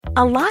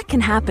A lot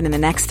can happen in the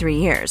next 3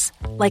 years.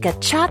 Like a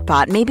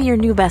chatbot may be your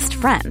new best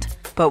friend.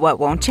 But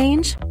what won't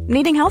change?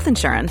 Needing health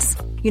insurance.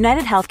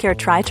 United Healthcare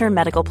Tri-Term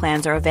Medical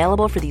Plans are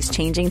available for these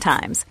changing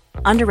times.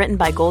 Underwritten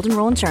by Golden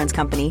Rule Insurance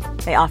Company,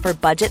 they offer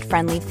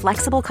budget-friendly,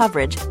 flexible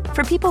coverage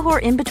for people who are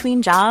in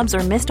between jobs or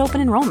missed open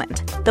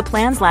enrollment. The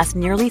plans last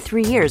nearly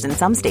 3 years in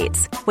some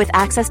states, with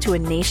access to a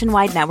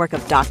nationwide network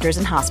of doctors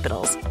and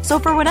hospitals. So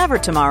for whatever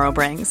tomorrow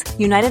brings,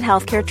 United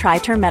Healthcare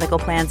Tri-Term Medical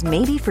Plans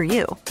may be for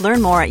you.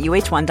 Learn more at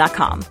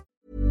uh1.com.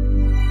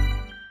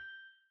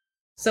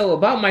 So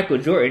about Michael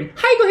Jordan,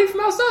 how you gonna hit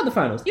from outside the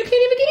finals? You can't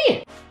even get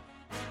in.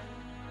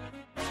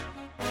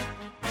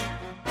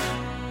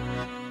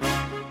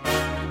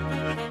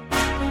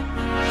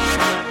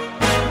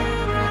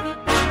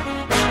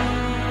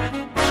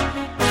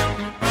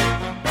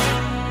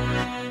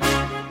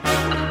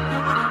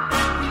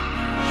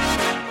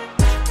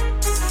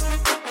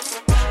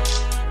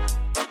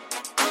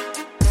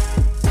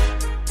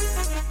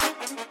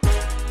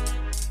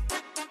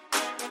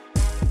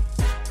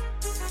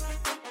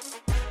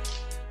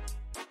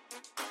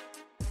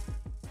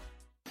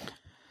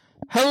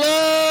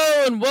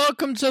 Hello and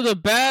welcome to the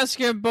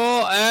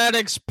Basketball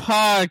Addicts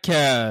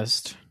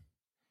Podcast.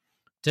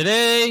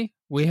 Today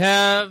we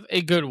have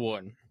a good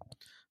one.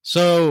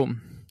 So,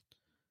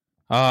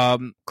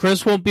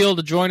 Chris won't be able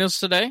to join us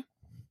today.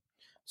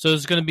 So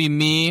it's going to be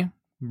me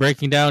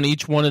breaking down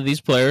each one of these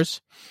players.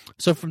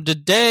 So from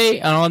today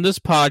and on this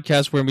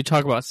podcast, we're going to be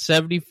talking about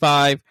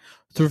 75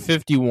 through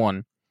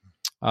 51.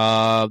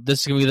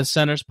 This is going to be the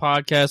Centers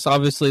podcast.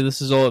 Obviously,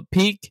 this is all at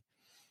peak.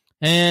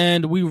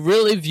 And we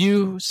really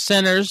view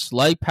centers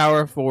like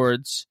power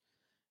forwards.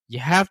 You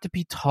have to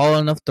be tall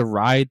enough to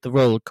ride the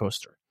roller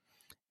coaster.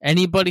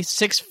 Anybody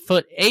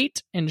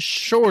 6'8" and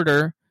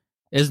shorter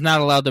is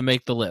not allowed to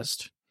make the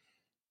list.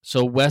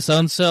 So Wes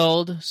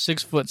Unseld,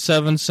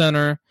 6'7"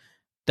 center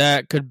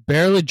that could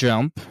barely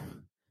jump,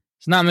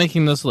 is not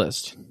making this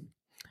list.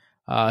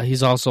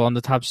 He's also on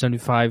the top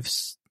 75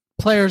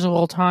 players of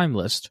all time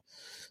list.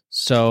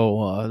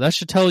 So that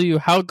should tell you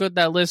how good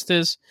that list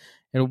is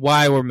and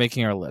why we're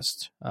making our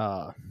list.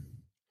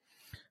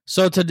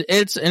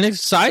 It's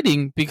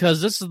exciting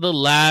because this is the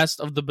last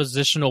of the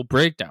positional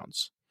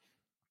breakdowns.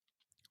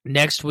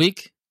 Next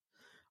week,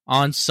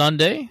 on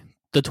Sunday,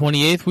 the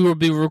 28th, we will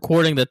be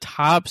recording the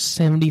top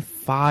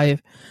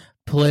 75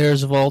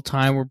 players of all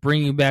time. We're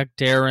bringing back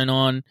Darren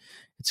on.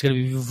 It's going to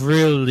be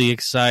really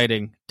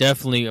exciting.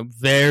 Definitely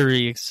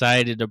very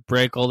excited to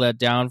break all that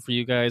down for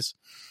you guys.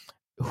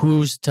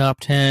 Who's top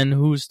 10,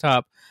 who's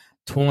top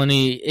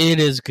 20.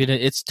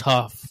 It's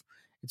tough.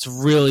 It's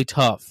really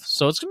tough.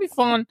 So it's going to be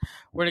fun.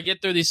 We're going to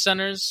get through these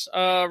centers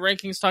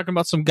rankings, talking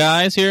about some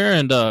guys here,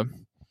 and going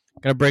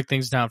to break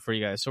things down for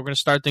you guys. So we're going to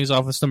start things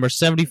off with number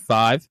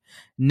 75.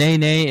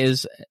 Nene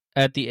is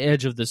at the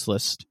edge of this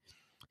list.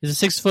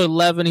 He's a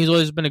 6'11". He's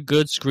always been a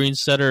good screen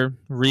setter,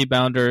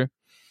 rebounder,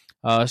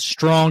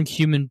 strong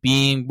human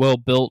being, well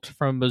built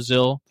from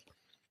Brazil.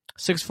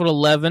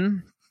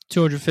 6'11",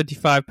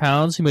 255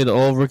 pounds. He made the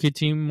all-rookie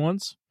team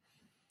once.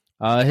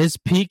 His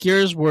peak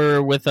years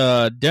were with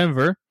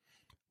Denver,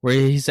 where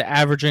he's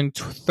averaging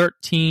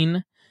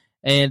 13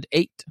 and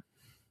 8.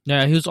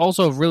 Yeah, he was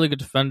also a really good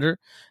defender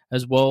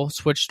as well.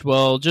 Switched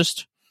well,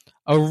 just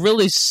a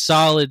really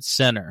solid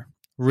center,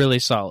 really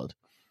solid.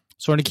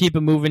 So we're going to keep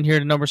it moving here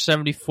to number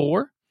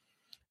 74.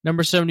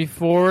 Number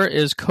 74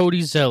 is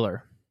Cody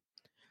Zeller.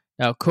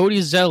 Now,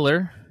 Cody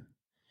Zeller,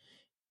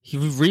 he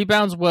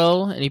rebounds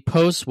well and he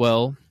posts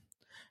well,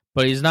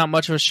 but he's not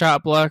much of a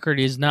shot blocker and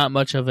he's not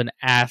much of an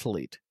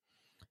athlete.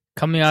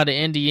 Coming out of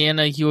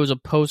Indiana, he was a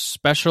post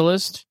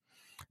specialist,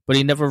 but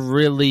he never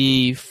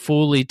really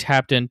fully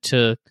tapped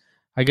into,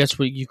 I guess,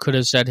 what you could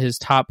have said his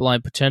top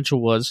line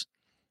potential was.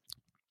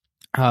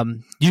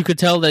 You could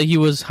tell that he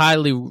was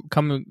highly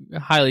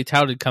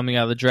touted coming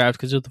out of the draft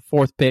because of the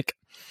fourth pick.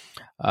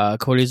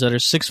 Cody Zeller,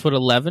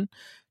 6'11",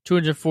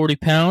 240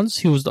 pounds.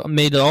 He was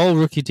made the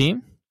all-rookie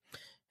team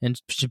and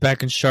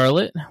back in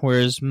Charlotte,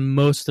 where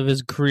most of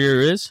his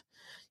career is.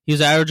 He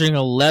was averaging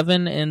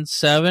 11 and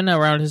 7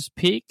 around his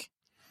peak.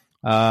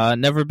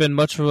 Never been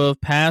much of a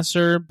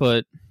passer,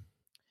 but,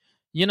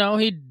 you know,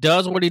 he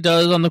does what he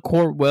does on the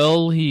court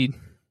well. He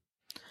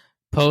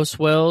posts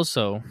well,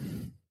 so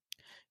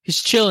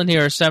he's chilling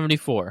here at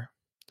 74,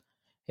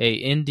 a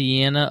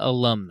Indiana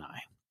alumni.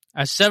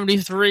 At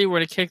 73, we're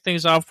going to kick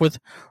things off with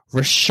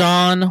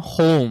Richaun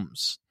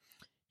Holmes.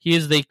 He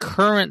is the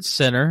current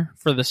center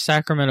for the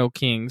Sacramento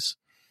Kings.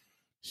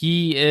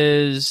 He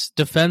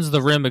defends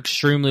the rim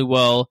extremely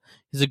well.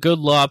 He's a good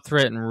lob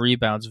threat and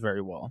rebounds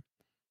very well.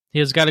 He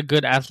has got a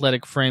good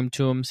athletic frame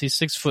to him. He's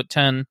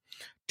 6'10",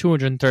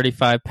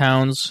 235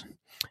 pounds.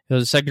 He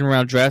was a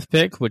second-round draft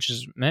pick, which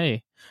is,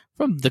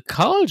 from the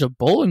College of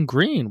Bowling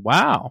Green.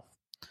 Wow.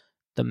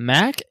 The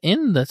MAC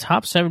in the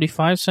top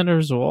 75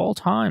 centers of all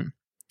time.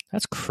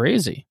 That's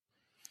crazy.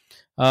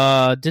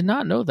 Did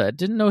not know that.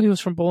 Didn't know he was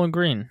from Bowling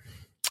Green.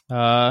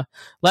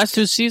 Last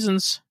two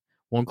seasons,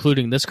 well,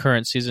 including this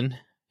current season,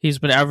 he's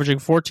been averaging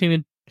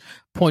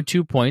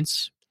 14.2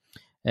 points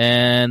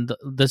And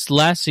this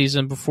last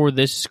season, before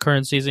this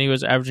current season, he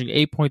was averaging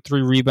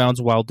 8.3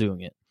 rebounds while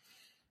doing it.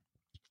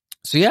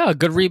 So yeah, a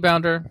good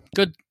rebounder,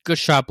 good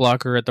shot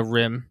blocker at the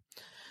rim.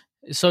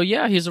 So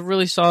yeah, he's a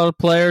really solid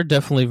player,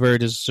 definitely very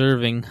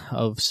deserving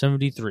of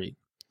 73.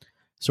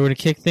 So we're going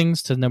to kick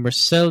things to number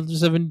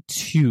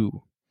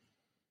 72.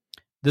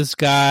 This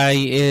guy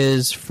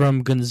is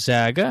from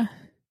Gonzaga,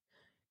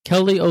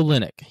 Kelly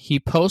Olynyk. He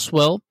posts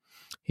well.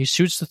 He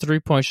shoots the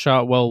three-point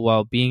shot well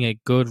while being a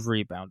good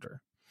rebounder.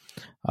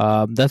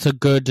 That's a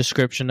good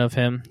description of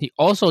him. He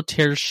also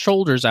tears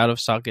shoulders out of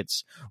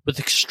sockets with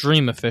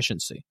extreme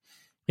efficiency.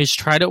 He's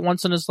tried it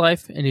once in his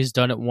life, and he's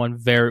done it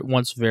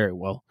once very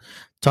well.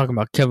 Talking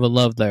about Kevin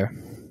Love there.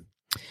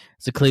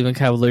 As a Cleveland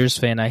Cavaliers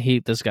fan, I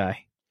hate this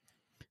guy.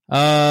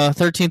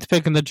 13th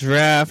pick in the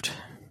draft.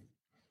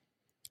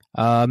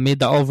 Made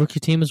the all-rookie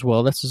team as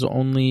well. That's his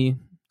only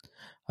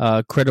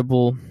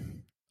credible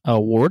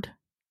award.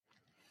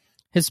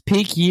 His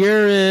peak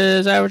year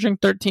is averaging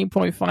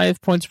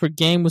 13.5 points per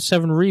game with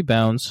 7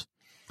 rebounds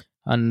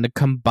on the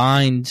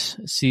combined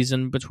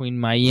season between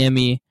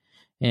Miami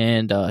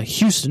and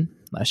Houston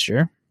last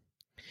year.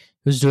 He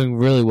was doing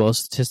really well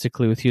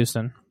statistically with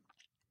Houston.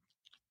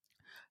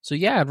 So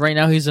yeah, right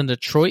now he's in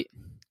Detroit.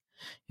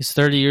 He's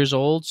 30 years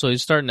old, so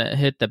he's starting to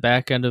hit the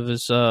back end of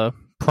his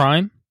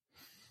prime.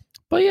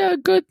 But yeah,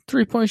 good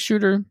three-point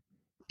shooter.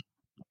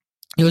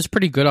 He was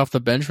pretty good off the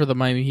bench for the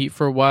Miami Heat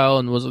for a while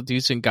and was a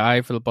decent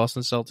guy for the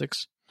Boston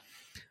Celtics.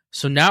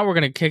 So now we're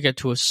going to kick it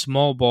to a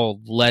small ball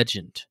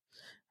legend,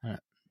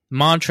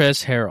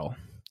 Montrezl Harrell.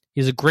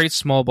 He's a great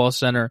small ball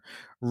center,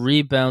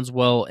 rebounds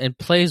well, and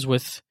plays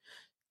with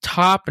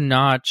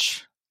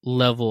top-notch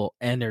level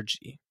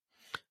energy.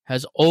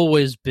 Has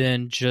always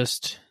been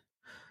just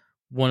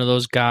one of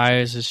those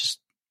guys that's just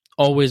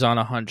always on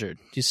 100.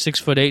 He's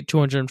 6'8",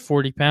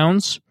 240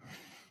 pounds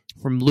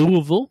from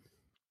Louisville.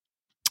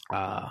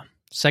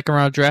 Second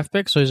round draft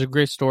pick, so he's a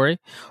great story.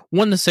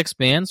 Won the sixth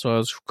man, so I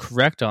was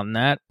correct on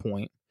that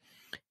point.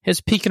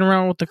 He's peaking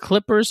around with the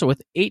Clippers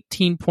with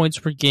 18 points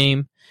per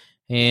game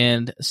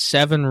and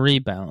 7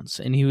 rebounds.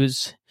 And he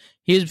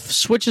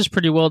switches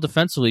pretty well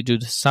defensively due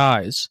to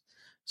size.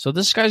 So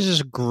this guy's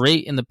just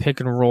great in the pick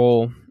and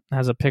roll,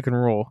 has a pick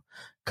and roll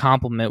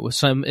complement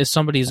with if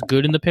somebody's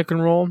good in the pick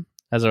and roll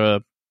as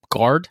a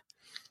guard,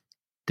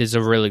 there's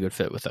a really good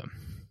fit with him.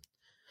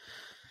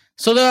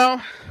 So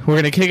now we're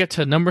going to kick it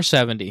to number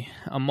 70,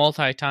 a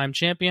multi-time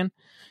champion,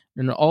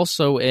 and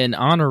also an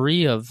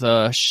honoree of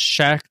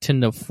Shaq to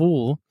the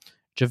Fool,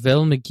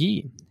 JaVale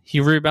McGee. He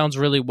rebounds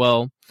really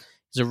well.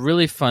 He's a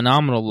really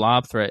phenomenal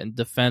lob threat and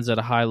defends at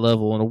a high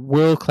level and a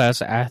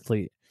world-class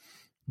athlete.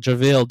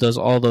 JaVale does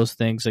all those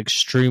things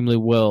extremely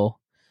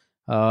well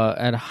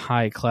at a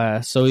high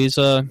class. So he's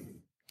a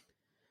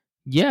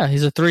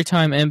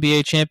 3-time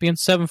NBA champion,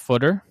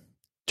 7-footer,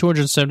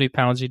 270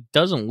 pounds. He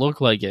doesn't look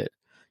like it.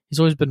 He's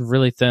always been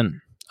really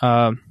thin.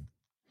 It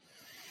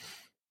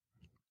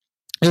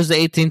was the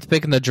 18th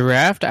pick in the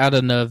draft out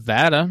of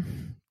Nevada.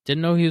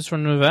 Didn't know he was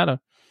from Nevada.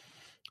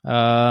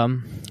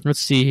 Let's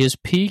see. His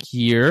peak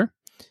year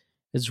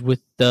is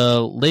with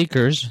the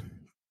Lakers.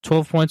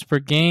 12 points per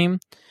game,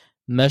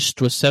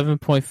 meshed with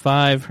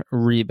 7.5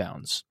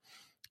 rebounds.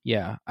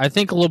 Yeah, I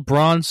think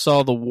LeBron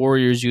saw the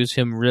Warriors use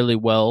him really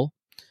well.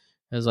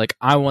 It was like,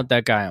 I want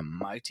that guy on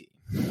my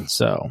team.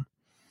 So,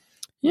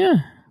 yeah,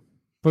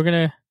 we're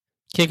going to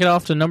kick it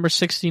off to number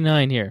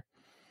 69 here.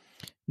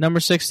 Number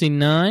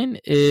 69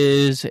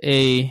 is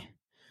a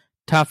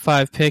top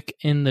 5 pick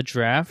in the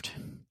draft.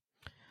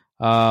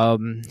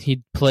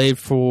 He played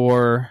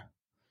for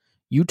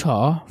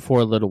Utah for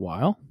a little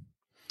while.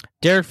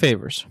 Derek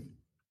Favors.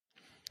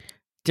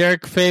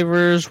 Derek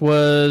Favors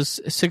is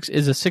a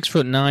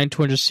 6'9",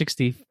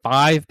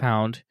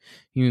 265-pound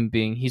human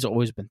being. He's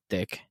always been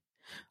thick.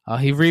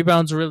 He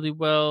rebounds really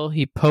well.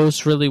 He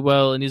posts really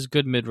well, and he's a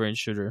good mid-range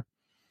shooter.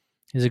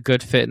 He's a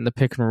good fit in the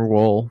pick and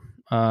roll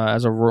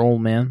as a roll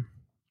man,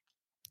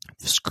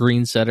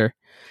 screen setter.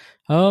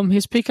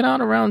 He's peaking out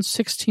around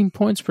 16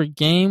 points per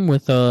game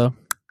with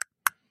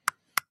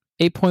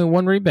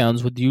 8.1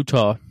 rebounds with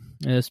Utah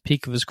at his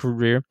peak of his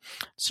career.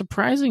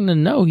 Surprising to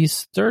know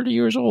he's 30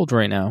 years old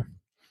right now.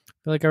 I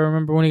feel like I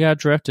remember when he got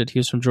drafted. He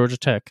was from Georgia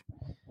Tech.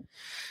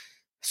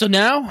 So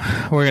now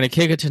we're going to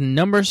kick it to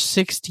number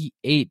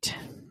 68,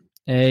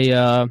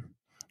 a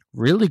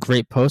really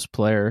great post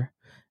player.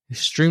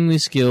 Extremely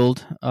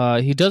skilled.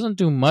 He doesn't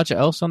do much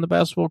else on the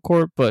basketball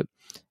court, but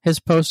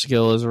his post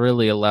skill has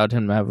really allowed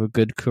him to have a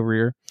good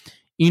career.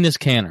 Enes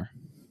Kanter.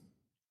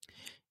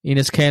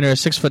 Enes Kanter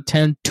is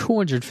 6'10",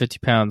 250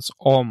 pounds,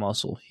 all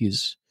muscle.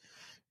 He's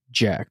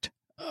jacked.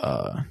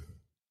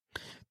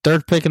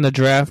 Third pick in the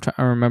draft.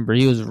 I remember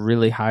he was a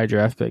really high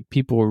draft pick.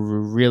 People were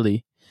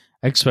really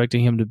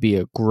expecting him to be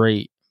a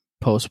great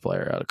post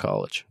player out of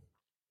college.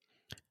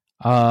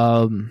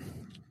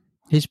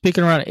 He's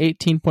peaking around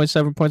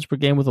 18.7 points per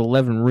game with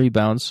 11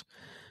 rebounds.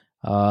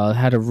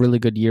 Had a really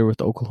good year with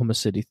Oklahoma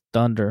City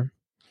Thunder.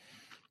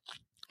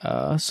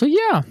 So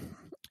yeah,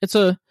 it's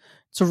a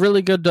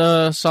really good,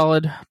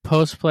 solid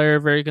post player.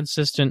 Very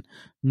consistent.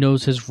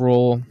 Knows his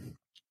role.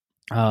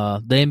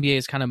 The NBA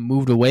has kind of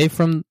moved away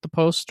from the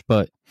post,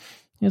 but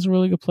he's a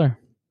really good player.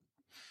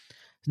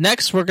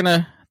 Next, we're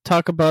going to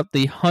talk about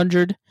the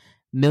 $100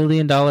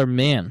 million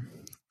man.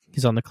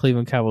 He's on the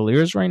Cleveland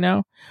Cavaliers right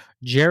now.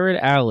 Jared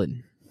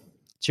Allen.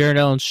 Jared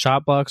Allen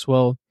shot blocks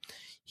well.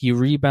 He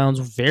rebounds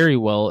very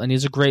well, and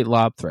he's a great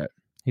lob threat.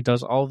 He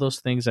does all those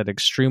things at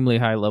extremely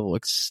high level,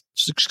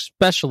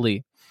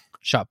 especially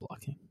shot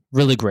blocking.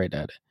 Really great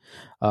at it.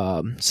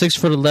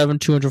 6'11",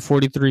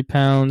 243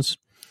 pounds.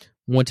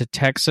 Went to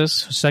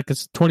Texas,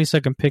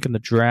 22nd pick in the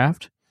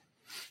draft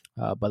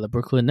by the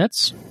Brooklyn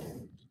Nets.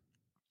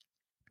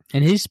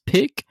 And his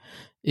pick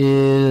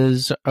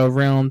is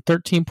around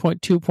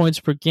 13.2 points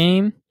per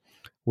game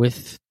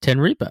with 10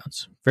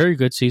 rebounds. Very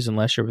good season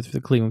last year with the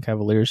Cleveland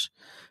Cavaliers,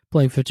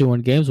 playing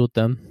 51 games with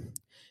them.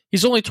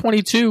 He's only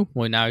 22.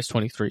 Well, now he's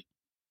 23.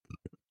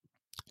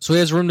 So he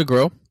has room to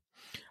grow.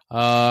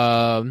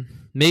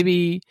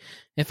 Maybe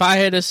if I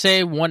had to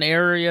say one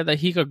area that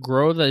he could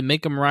grow that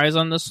make him rise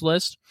on this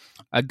list,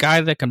 a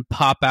guy that can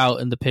pop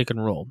out in the pick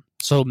and roll.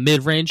 So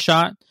mid-range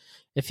shot,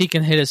 if he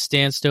can hit a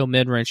standstill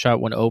mid-range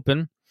shot when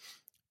open,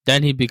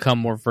 then he'd become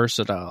more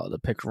versatile at the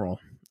pick and roll.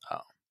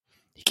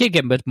 He can't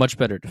get much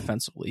better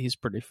defensively. He's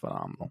pretty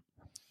phenomenal.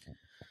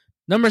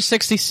 Number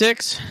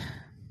 66,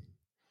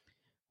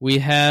 we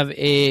have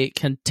a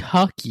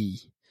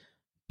Kentucky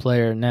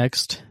player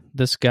next.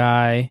 This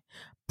guy,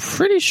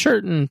 pretty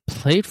certain,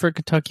 played for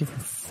Kentucky for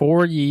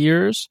 4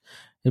 years.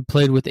 He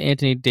played with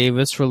Anthony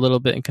Davis for a little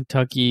bit in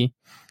Kentucky.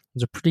 It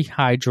was a pretty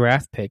high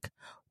draft pick.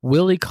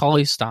 Willie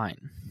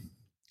Cauley-Stein.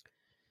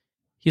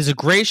 He's a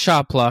great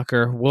shot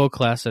blocker, world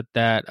class at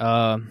that.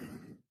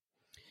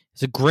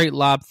 He's a great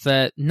lob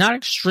threat, not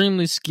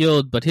extremely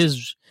skilled, but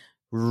his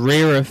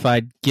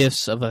rarefied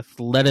gifts of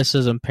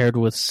athleticism paired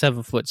with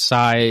 7-foot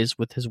size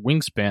with his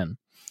wingspan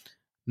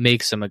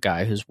makes him a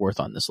guy who's worth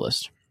on this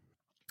list.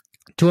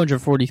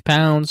 240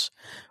 pounds,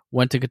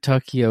 went to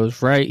Kentucky. I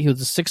was right. He was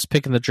the 6th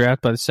pick in the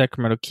draft by the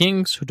Sacramento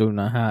Kings, who do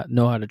not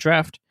know how to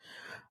draft.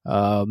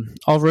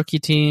 All-rookie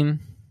team.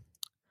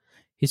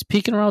 He's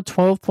peaking around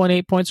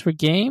 12.8 points per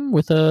game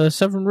with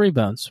 7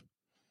 rebounds.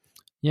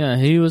 Yeah,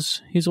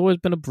 he's always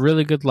been a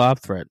really good lob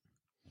threat.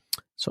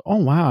 So,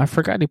 oh wow, I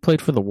forgot he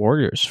played for the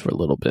Warriors for a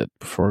little bit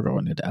before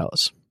going to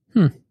Dallas.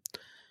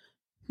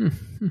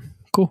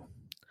 Cool.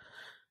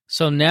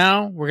 So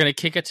now we're going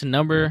to kick it to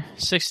number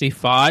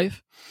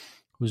 65,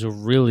 who's a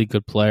really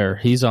good player.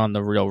 He's on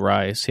the real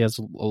rise. He has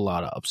a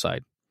lot of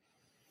upside.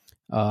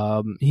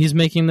 He's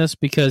making this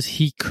because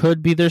he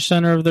could be their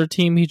center of their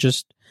team. He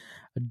just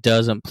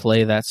doesn't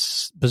play that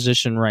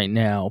position right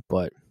now,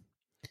 but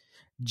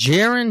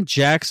Jaren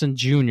Jackson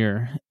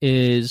Jr.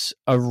 is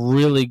a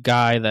really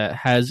guy that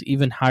has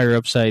even higher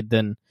upside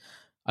than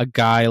a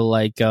guy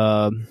like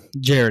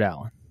Jared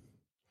Allen.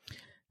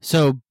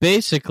 So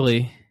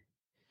basically,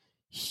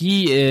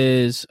 he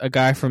is a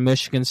guy from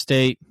Michigan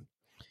State.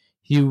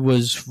 He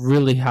was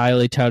really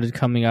highly touted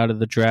coming out of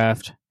the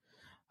draft.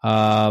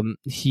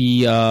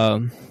 He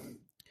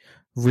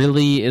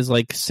really is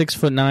like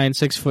 6'9",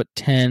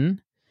 6'10".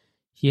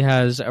 He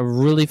has a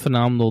really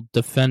phenomenal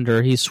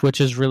defender. He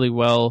switches really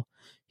well.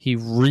 He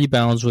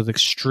rebounds with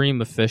extreme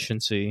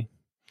efficiency.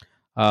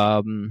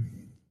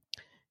 And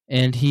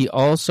he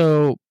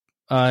also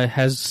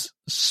has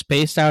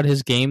spaced out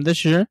his game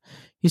this year.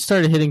 He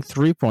started hitting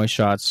 3-point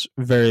shots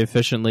very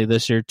efficiently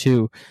this year,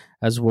 too,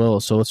 as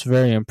well. So it's a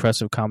very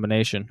impressive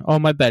combination. Oh,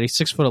 my bad. He's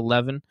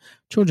 6'11",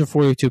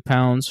 242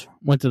 pounds.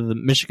 Went to the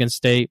Michigan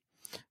State.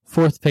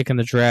 4th pick in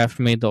the draft.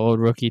 Made the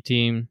all-rookie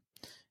team.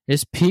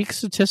 His peak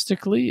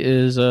statistically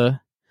is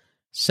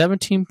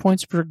 17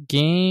 points per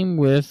game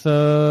with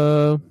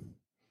 5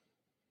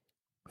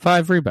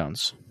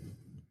 rebounds.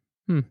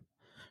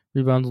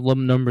 Rebound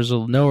numbers are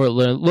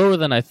lower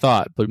than I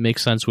thought, but it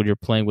makes sense when you're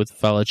playing with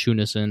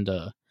Valanciunas and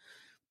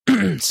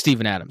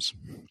Steven Adams.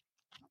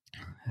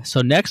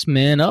 So next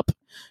man up,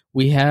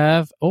 we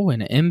have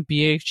an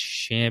NBA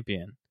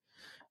champion.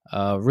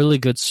 Really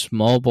good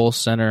small ball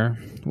center.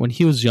 When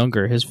he was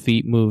younger, his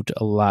feet moved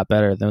a lot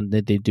better than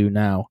they do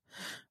now.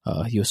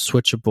 He was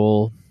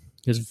switchable.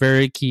 He was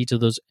very key to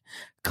those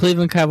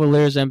Cleveland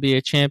Cavaliers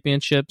NBA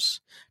championships.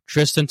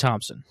 Tristan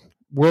Thompson,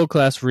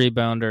 world-class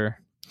rebounder,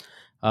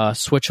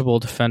 switchable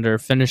defender,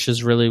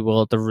 finishes really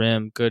well at the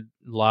rim, good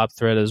lob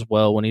threat as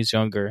well when he's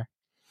younger.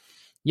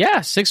 Yeah,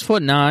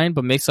 6'9",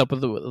 but makes up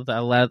with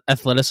the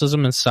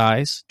athleticism and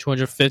size.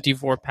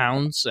 254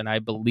 pounds, and I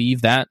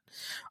believe that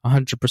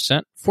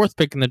 100%. 4th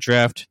pick in the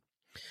draft.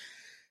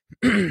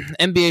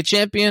 NBA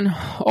champion,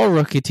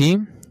 all-rookie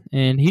team.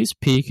 And he's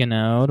peaking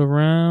out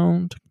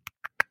around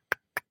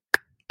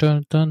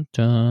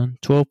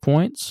 12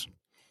 points,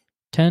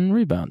 10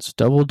 rebounds,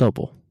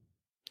 double-double.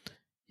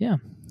 Yeah,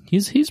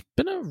 he's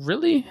been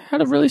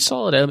had a really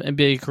solid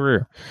NBA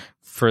career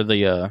for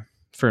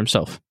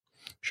himself.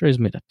 I'm sure he's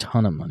made a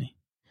ton of money.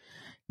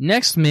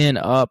 Next man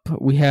up,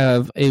 we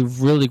have a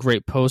really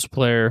great post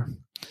player.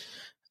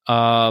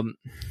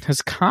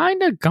 Has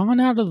kind of gone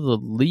out of the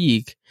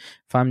league,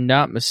 if I'm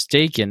not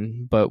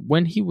mistaken. But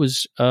when he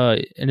was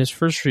in his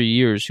first few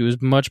years, he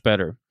was much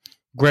better.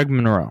 Greg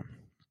Monroe.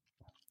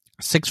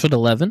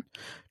 6'11",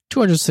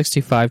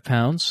 265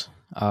 pounds.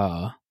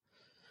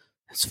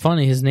 It's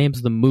funny, his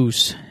name's the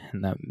Moose,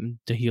 and that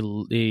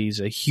he's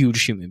a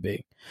huge human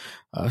being.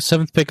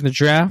 7th pick in the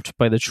draft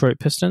by the Detroit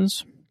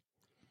Pistons.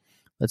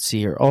 Let's see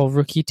here, all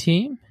rookie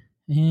team,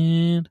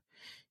 and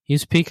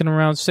he's peaking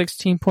around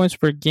 16 points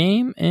per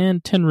game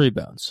and 10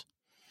 rebounds.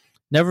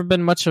 Never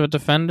been much of a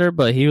defender,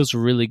 but he was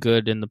really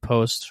good in the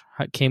post.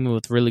 Came in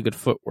with really good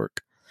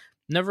footwork.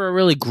 Never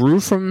really grew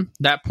from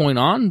that point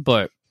on,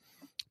 but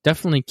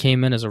definitely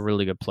came in as a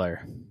really good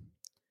player.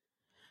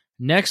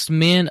 Next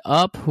man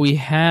up, we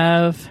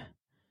have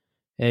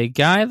a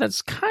guy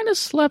that's kind of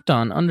slept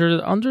on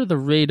under the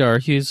radar.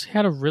 He's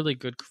had a really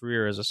good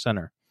career as a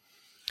center.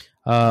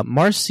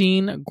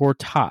 Marcin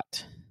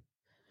Gortat.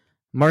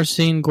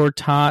 Marcin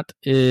Gortat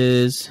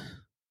is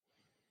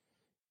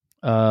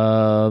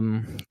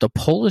the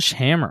Polish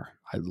Hammer.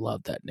 I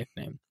love that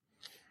nickname.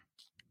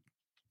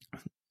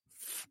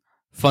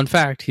 Fun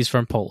fact, he's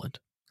from Poland.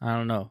 I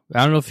don't know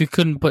if you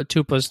couldn't put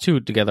 2 plus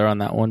 2 together on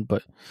that one,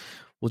 but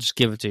we'll just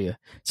give it to you.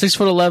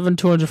 6'11",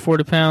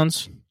 240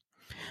 pounds.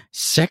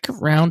 Second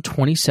round,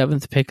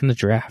 27th pick in the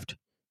draft.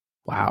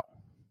 Wow.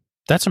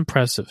 That's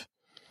impressive.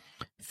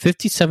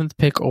 57th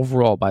pick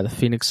overall by the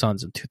Phoenix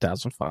Suns in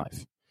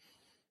 2005.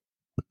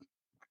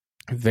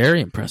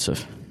 Very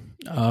impressive.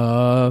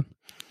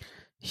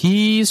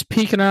 He's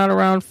peaking out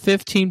around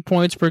 15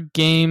 points per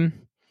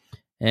game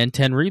and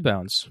 10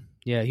 rebounds.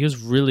 Yeah, he was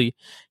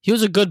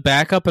a good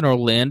backup in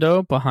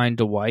Orlando behind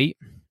Dwight,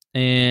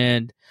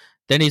 and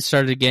then he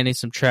started gaining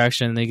some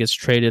traction, and then he gets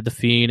traded to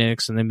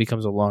Phoenix, and then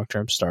becomes a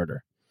long-term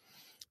starter.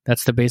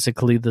 That's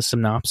basically the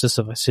synopsis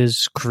of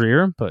his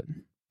career, but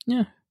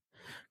yeah,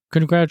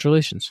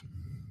 congratulations.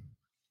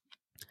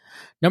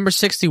 Number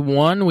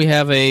 61, we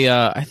have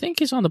I think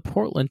he's on the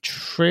Portland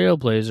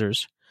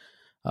Trailblazers,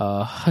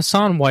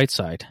 Hassan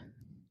Whiteside.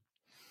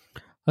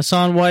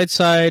 Hassan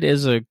Whiteside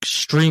is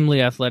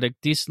extremely athletic,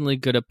 decently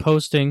good at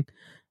posting,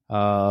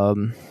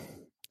 and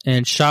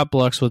shot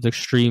blocks with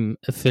extreme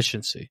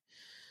efficiency.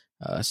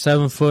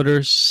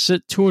 7-footer,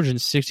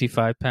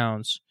 265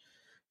 pounds.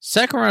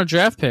 Second round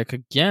draft pick,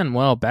 again,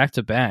 back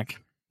to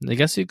back. I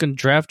guess you can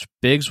draft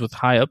bigs with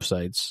high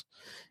upsides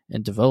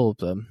and develop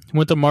them.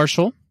 Went to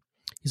Marshall.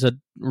 He's a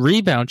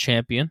rebound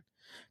champion,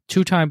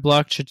 2-time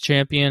block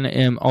champion,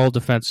 and all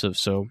defensive.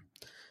 So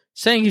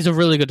saying he's a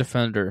really good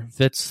defender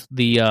fits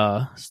the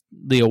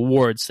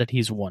awards that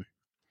he's won.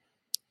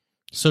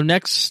 So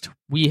next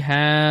we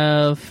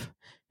have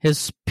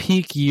his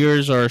peak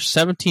years are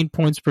 17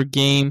 points per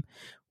game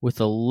with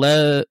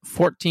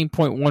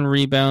 14.1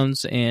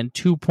 rebounds and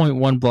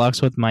 2.1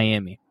 blocks with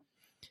Miami.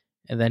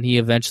 And then he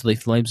eventually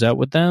flames out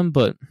with them.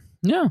 But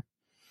yeah,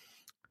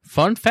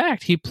 fun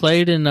fact, he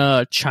played in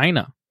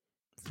China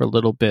for a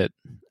little bit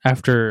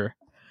after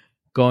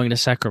going to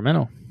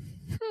Sacramento.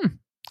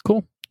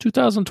 Cool.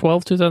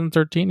 2012,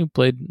 2013, he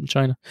played in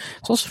China.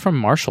 It's also from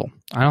Marshall.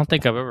 I don't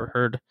think I've ever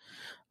heard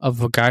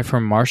of a guy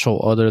from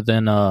Marshall other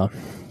than,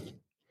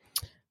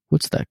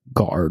 what's that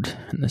guard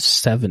in the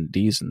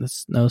 70s and the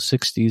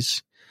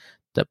 60s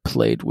that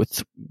played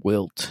with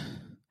Wilt?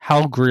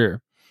 Hal Greer.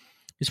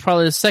 He's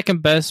probably the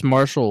second best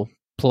Marshall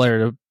player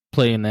to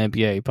play in the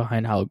NBA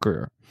behind Hal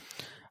Greer.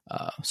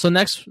 So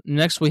next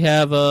we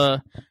have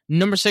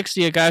number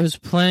 60, a guy who's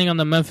playing on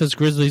the Memphis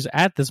Grizzlies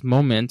at this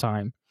moment in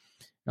time.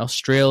 An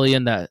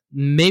Australian that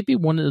may be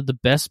one of the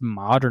best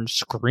modern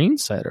screen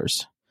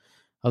setters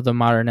of the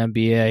modern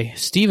NBA,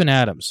 Steven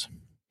Adams.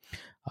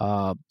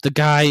 The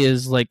guy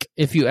is like,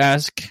 if you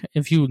listen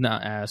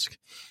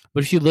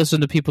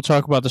to people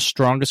talk about the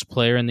strongest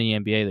player in the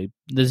NBA,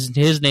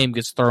 his name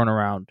gets thrown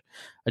around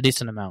a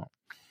decent amount.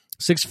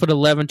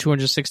 6'11",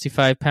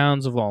 265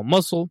 pounds of all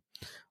muscle.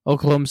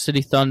 Oklahoma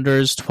City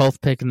Thunder's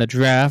 12th pick in the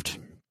draft.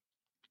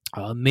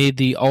 Made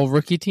the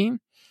all-rookie team,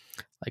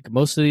 like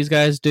most of these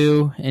guys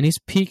do, and he's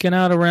peaking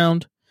out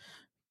around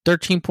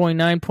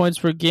 13.9 points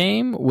per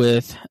game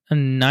with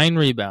 9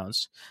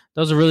 rebounds.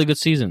 That was a really good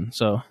season.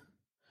 So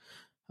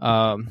we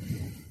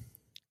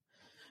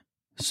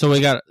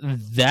got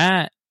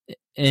that,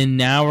 and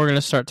now we're going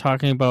to start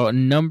talking about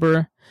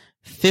number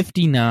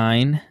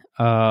 59.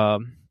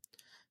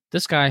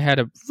 This guy had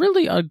a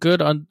really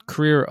good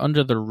career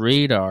under the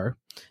radar.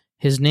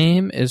 His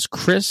name is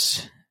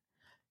Chris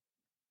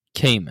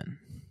Kaman.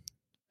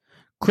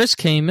 Chris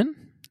Kaman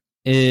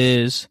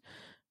he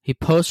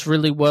posts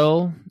really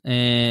well,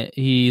 and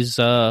he's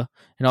and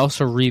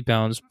also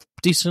rebounds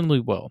decently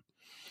well.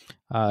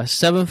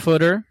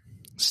 7-footer,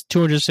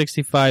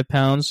 265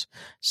 pounds.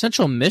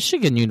 Central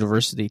Michigan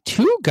University.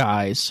 2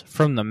 guys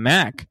from the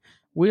MAC.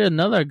 We had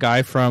another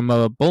guy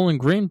from Bowling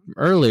Green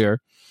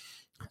earlier.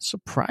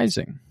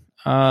 Surprising.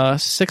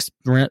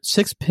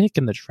 6th pick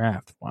in the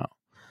draft. Wow.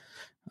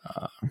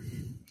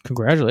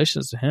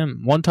 Congratulations to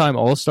him. 1-time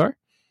All-Star.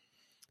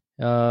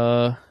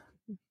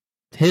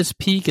 His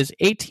peak is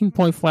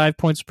 18.5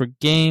 points per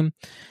game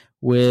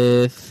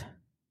with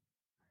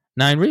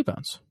 9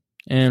 rebounds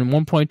and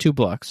 1.2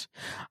 blocks.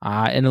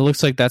 And it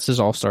looks like that's his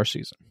All-Star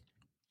season.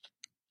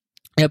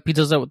 Yep, he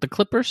does that with the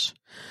Clippers.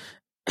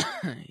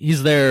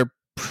 He's there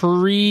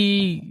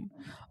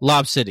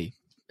pre-Lob City.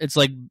 It's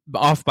like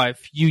off by a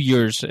few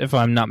years, if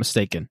I'm not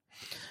mistaken.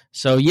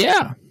 So,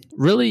 yeah,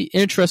 really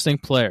interesting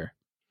player.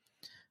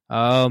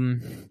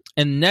 And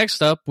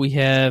next up, we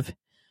have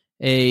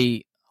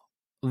a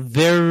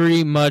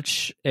very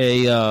much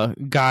a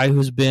guy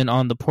who's been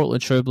on the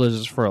Portland Trail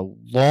Blazers for a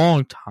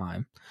long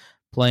time,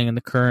 playing in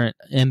the current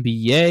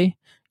NBA,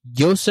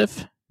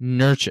 Jusuf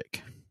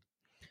Nurkic.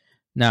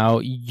 Now,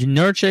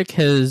 Nurkic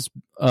has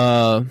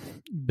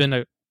been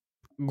a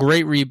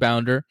great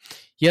rebounder.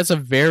 He has a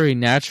very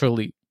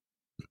naturally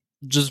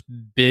just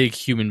big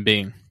human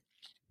being.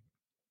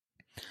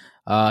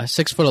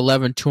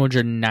 6'11",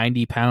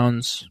 290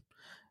 pounds.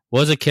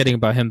 Wasn't kidding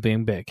about him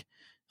being big.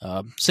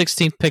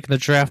 16th pick in the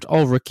draft,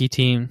 all rookie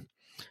team.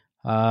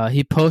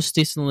 He posts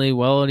decently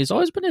well, and he's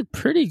always been a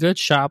pretty good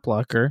shot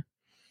blocker.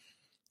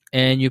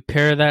 And you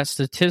pair that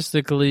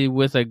statistically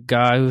with a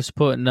guy who's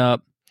putting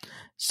up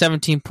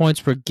 17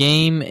 points per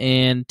game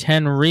and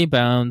 10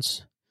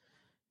 rebounds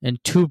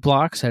and 2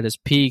 blocks at his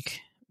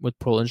peak with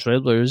Portland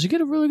Trailblazers, you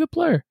get a really good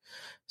player.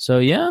 So,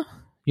 yeah,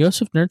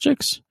 Jusuf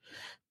Nurkic's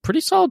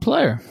pretty solid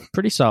player.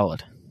 Pretty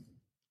solid.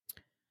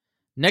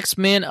 Next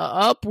man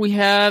up, we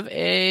have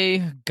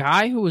a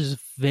guy who was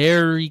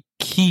very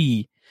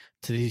key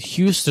to the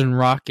Houston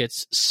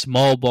Rockets'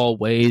 small ball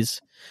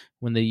ways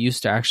when they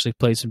used to actually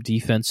play some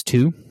defense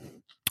too.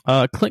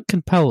 Clint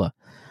Capella.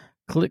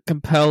 Clint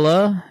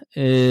Capella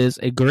is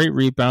a great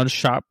rebound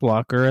shot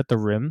blocker at the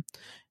rim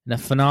and a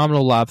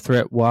phenomenal lob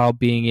threat while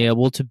being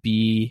able to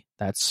be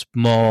that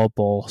small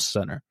ball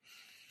center.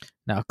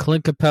 Now,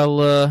 Clint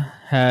Capella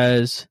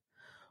has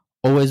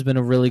always been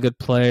a really good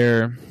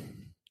player.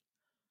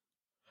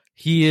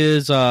 He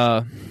is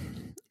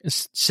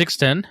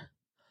 6'10".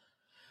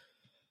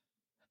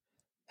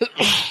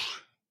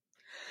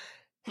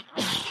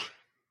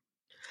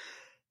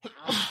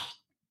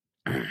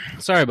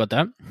 Sorry about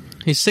that.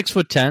 He's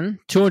 6'10",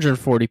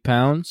 240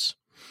 pounds.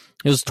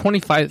 He was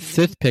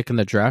 25th pick in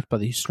the draft by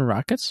the Houston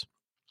Rockets.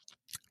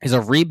 He's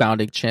a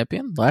rebounding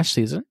champion last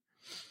season.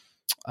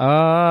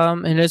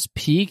 In his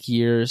peak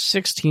years,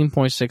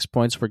 16.6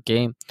 points per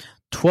game,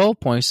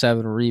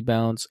 12.7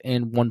 rebounds,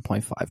 and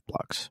 1.5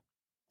 blocks.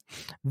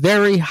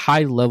 Very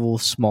high-level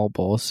small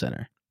ball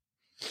center.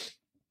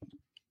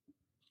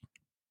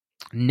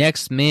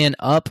 Next man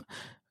up,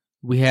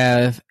 we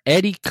have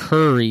Eddie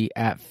Curry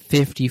at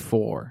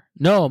 54.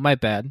 No, my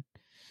bad.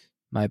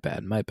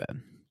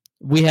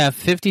 We have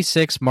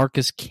 56,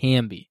 Marcus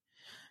Camby.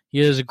 He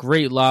has a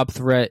great lob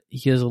threat.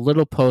 He has a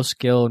little post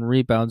skill and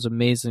rebounds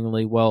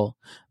amazingly well,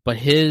 but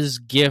his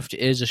gift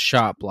is a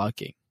shot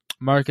blocking.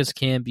 Marcus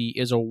Camby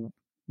is a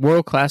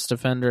world-class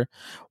defender,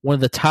 one of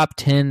the top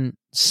 10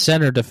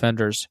 center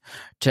defenders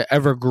to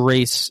ever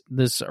grace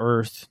this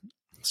earth.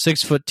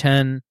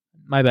 6'11",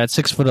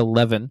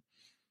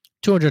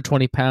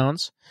 220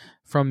 pounds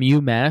from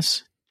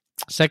UMass,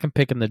 second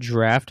pick in the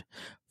draft,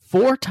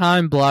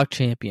 4-time block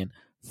champion,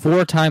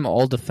 4-time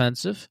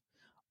all-defensive,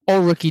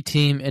 all-rookie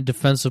team, and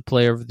defensive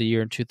player of the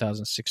year in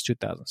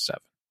 2006-2007.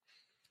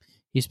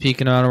 He's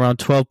peaking on around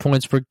 12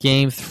 points per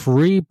game,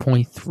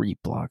 3.3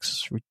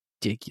 blocks.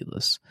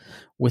 Ridiculous.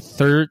 With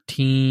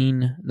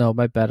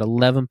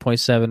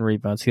 11.7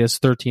 rebounds. He has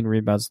 13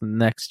 rebounds the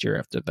next year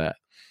after that.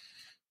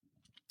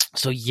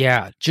 So,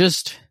 yeah,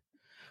 just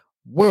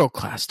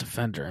world-class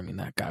defender. I mean,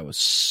 that guy was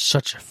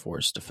such a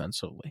force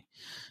defensively.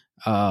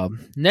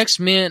 Next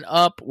man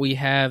up, we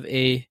have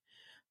a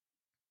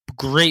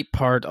great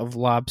part of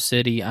Lob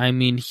City. I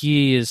mean,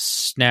 he has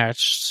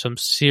snatched some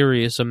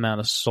serious amount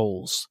of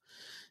souls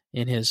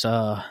in his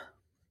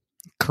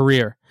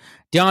career.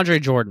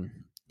 DeAndre Jordan.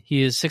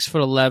 He is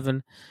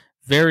 6'11",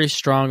 very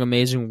strong,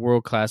 amazing,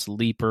 world-class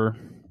leaper.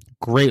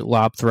 Great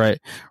lob threat,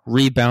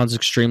 rebounds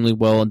extremely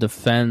well, and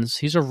defends.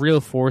 He's a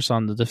real force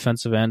on the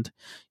defensive end.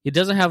 He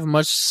doesn't have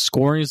much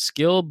scoring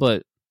skill,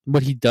 but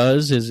what he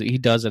does is he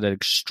does it at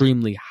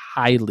extremely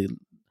high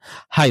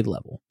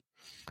level.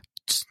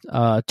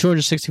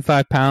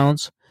 265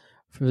 pounds.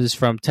 Is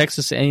from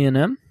Texas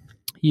A&M.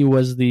 He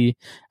was a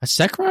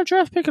second-round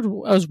draft pick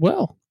as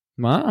well.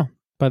 Wow,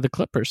 by the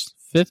Clippers.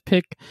 5th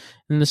pick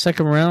in the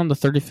second round, the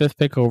 35th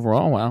pick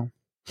overall. Wow.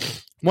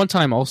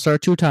 1-time All-Star,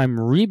 2-time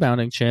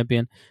rebounding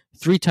champion,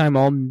 3-time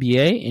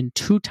All-NBA, and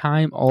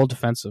 2-time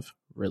All-Defensive.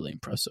 Really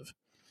impressive.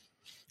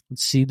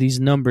 Let's see these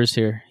numbers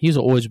here. He's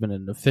always been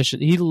an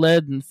efficient. He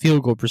led in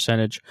field goal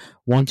percentage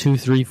 1, 2,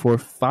 3, 4,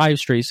 5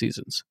 straight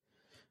seasons.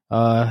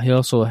 He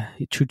also a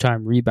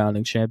 2-time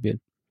rebounding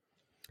champion.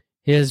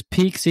 His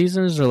peak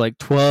seasons are like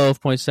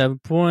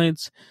 12.7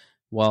 points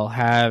while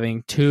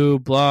having 2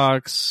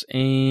 blocks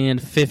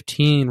and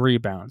 15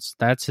 rebounds.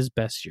 That's his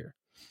best year.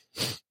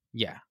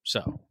 Yeah,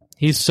 so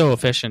he's so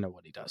efficient at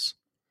what he does.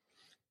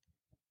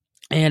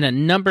 And at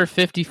number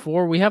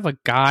 54, we have a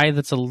guy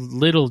that's a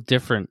little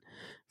different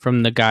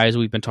from the guys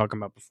we've been talking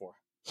about before.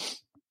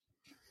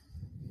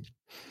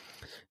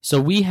 So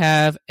we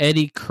have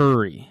Eddie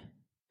Curry.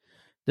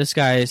 This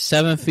guy is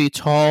 7 feet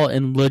tall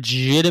and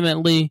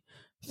legitimately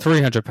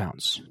 300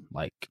 pounds.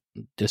 Like,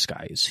 this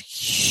guy is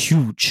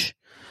huge.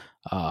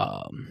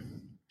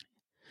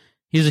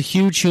 He's a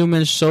huge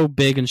human, so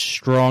big and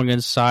strong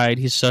inside.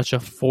 He's such a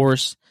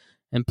force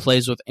and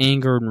plays with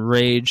anger and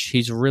rage.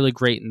 He's really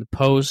great in the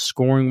post,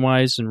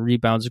 scoring-wise, and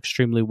rebounds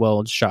extremely well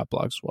and shot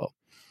blocks well.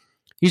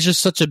 He's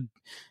just such a...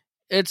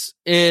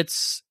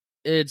 It's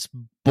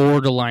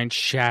borderline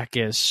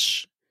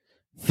Shaq-ish,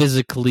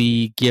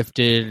 physically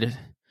gifted.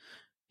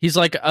 He's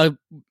like a...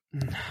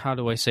 How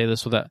do I say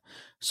this with that?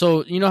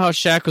 So, you know how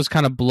Shaq was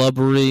kind of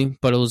blubbery,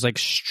 but it was like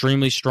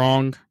extremely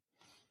strong?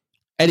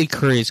 Eddie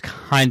Curry is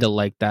kind of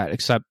like that,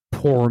 except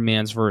poor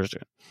man's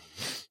version.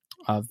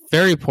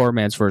 Very poor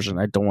man's version.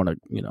 I don't want to,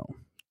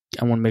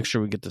 I want to make sure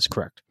we get this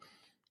correct.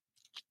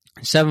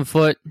 7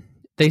 foot,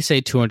 they say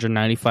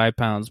 295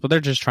 pounds, but they're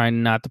just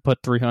trying not to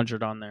put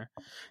 300 on there.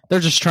 They're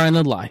just trying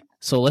to lie.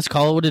 So let's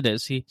call it what it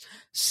is. He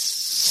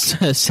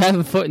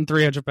 7 foot and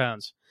 300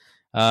 pounds.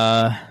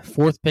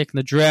 Fourth pick in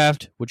the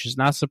draft, which is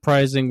not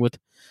surprising with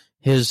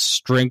his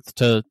strength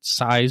to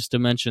size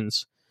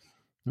dimensions.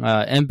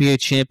 NBA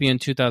champion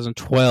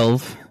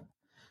 2012.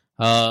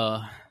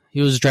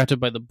 He was drafted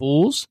by the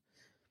Bulls.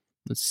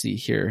 Let's see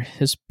here.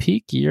 His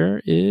peak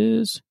year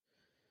is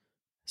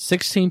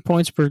 16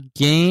 points per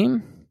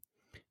game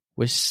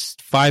with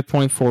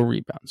 5.4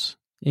 rebounds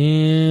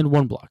and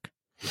 1 block.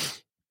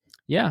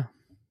 Yeah,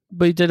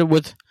 but he did it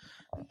with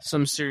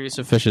some serious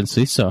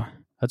efficiency, so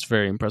that's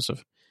very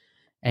impressive.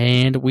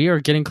 And we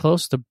are getting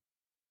close to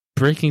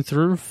breaking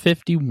through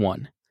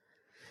 51.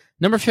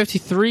 Number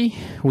 53,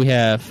 we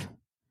have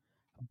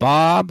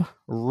Bob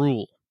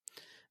Rule.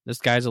 This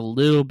guy's a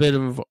little bit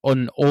of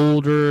an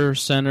older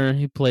center.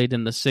 He played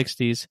in the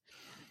 60s.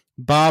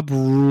 Bob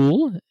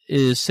Rule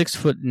is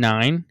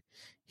 6'9".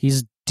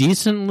 He's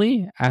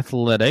decently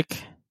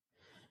athletic,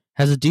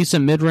 has a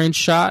decent mid-range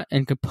shot,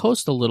 and can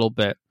post a little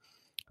bit,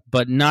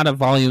 but not a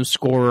volume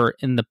scorer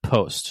in the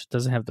post.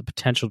 Doesn't have the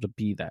potential to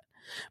be that.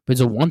 But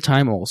he's a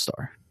one-time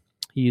All-Star.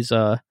 He's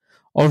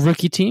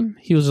all-rookie team.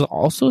 He was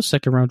also a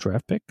second-round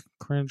draft pick.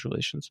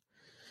 Congratulations.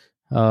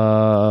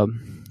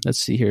 Let's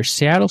see here.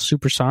 Seattle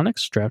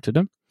Supersonics drafted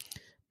him.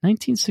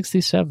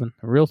 1967.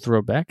 A real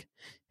throwback.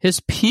 His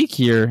peak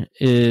year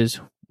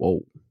is...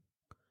 Whoa.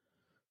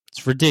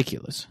 It's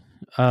ridiculous.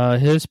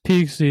 His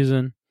peak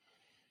season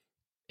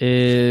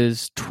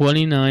is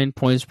 29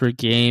 points per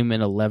game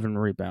and 11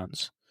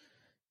 rebounds.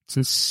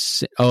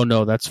 Oh,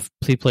 no,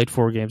 he played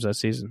 4 games that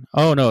season.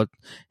 Oh, no.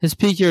 His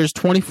peak year is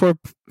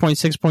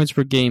 24.6 points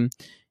per game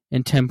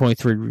and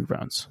 10.3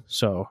 rebounds.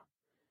 So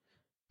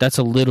that's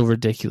a little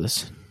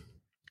ridiculous.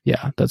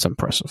 Yeah, that's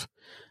impressive.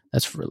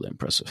 That's really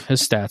impressive.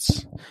 His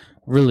stats,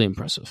 really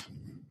impressive.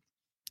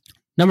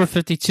 Number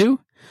 52,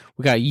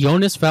 we got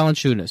Jonas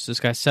Valanciunas. This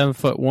guy's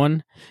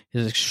 7'1".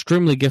 He's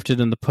extremely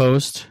gifted in the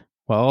post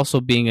while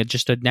also being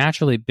just a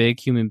naturally big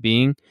human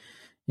being.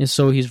 And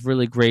so he's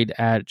really great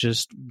at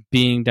just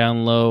being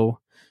down low,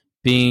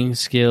 being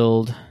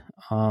skilled.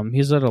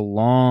 He's had a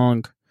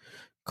long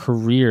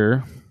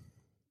career.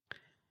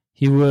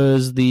 He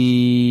was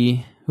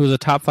a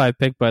top 5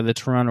 pick by the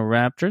Toronto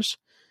Raptors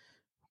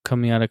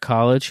coming out of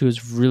college. He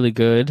was really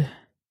good.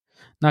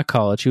 Not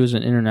college. He was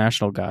an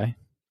international guy.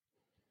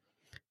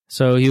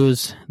 So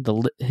his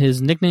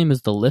nickname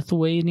is the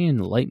Lithuanian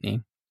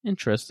Lightning.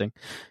 Interesting.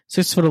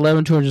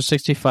 6'11",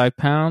 265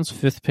 pounds.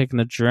 5th pick in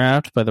the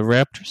draft by the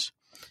Raptors.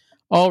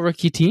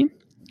 All-rookie team,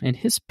 and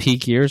his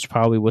peak year is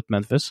probably with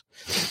Memphis.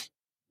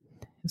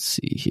 Let's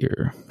see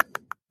here.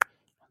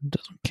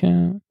 Doesn't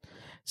count.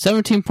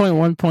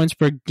 17.1 points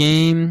per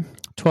game,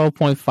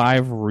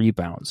 12.5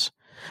 rebounds,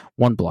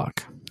 1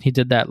 block. He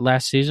did that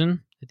last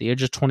season at the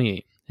age of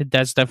 28.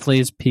 That's definitely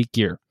his peak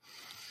year.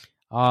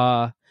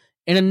 And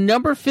a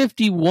number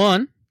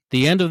 51,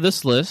 the end of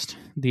this list,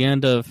 the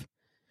end of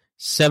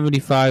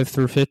 75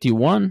 through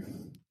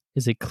 51,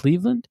 is a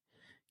Cleveland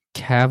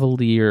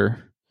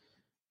Cavalier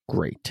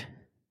great.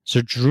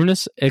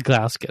 Zydrunas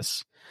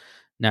Ilgauskas.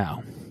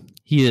 Now,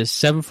 he is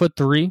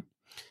 7'3".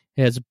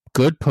 He has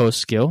good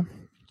post skill.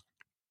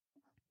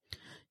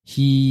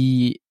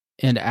 He,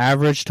 an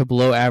average to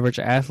below average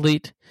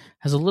athlete,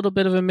 has a little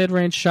bit of a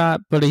mid-range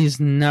shot, but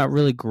he's not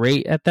really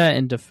great at that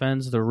and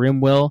defends the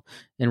rim well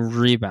and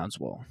rebounds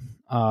well.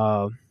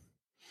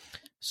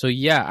 So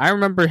yeah, I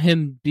remember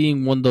him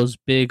being one of those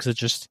bigs that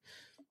just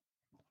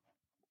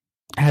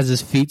has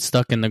his feet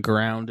stuck in the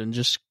ground and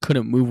just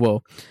couldn't move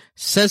well.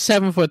 Says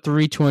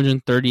 7'3",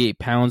 238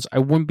 pounds. I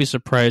wouldn't be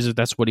surprised if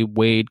that's what he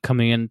weighed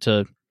coming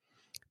into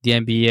the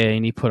NBA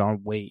and he put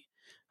on weight.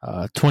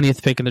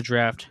 20th pick in the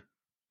draft.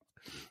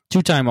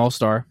 2-time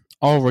All-Star.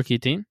 All-rookie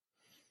team.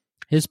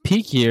 His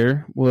peak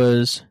year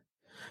was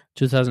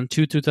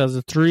 2002,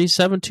 2003.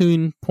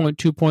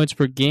 17.2 points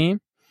per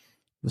game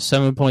with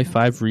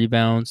 7.5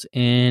 rebounds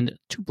and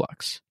 2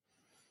 blocks.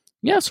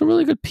 Yeah, it's a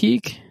really good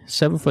peak.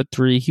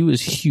 7'3". He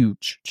was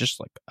huge,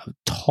 just like a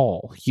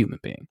tall human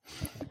being.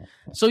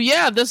 So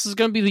yeah, this is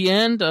going to be the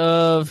end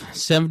of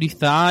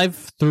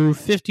 75 through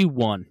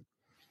 51.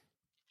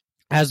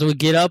 As we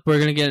get up, we're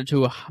going to get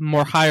into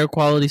more higher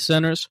quality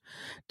centers.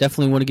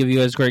 Definitely want to give you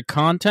guys great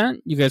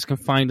content. You guys can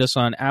find us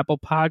on Apple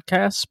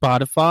Podcasts,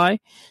 Spotify,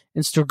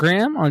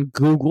 Instagram, on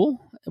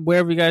Google,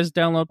 wherever you guys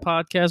download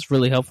podcasts.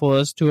 Really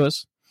helpful to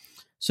us.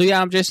 So,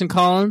 yeah, I'm Jason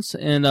Collins,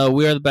 and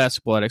we are the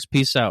Basketball Addicts.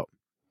 Peace out.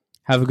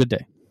 Have a good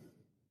day.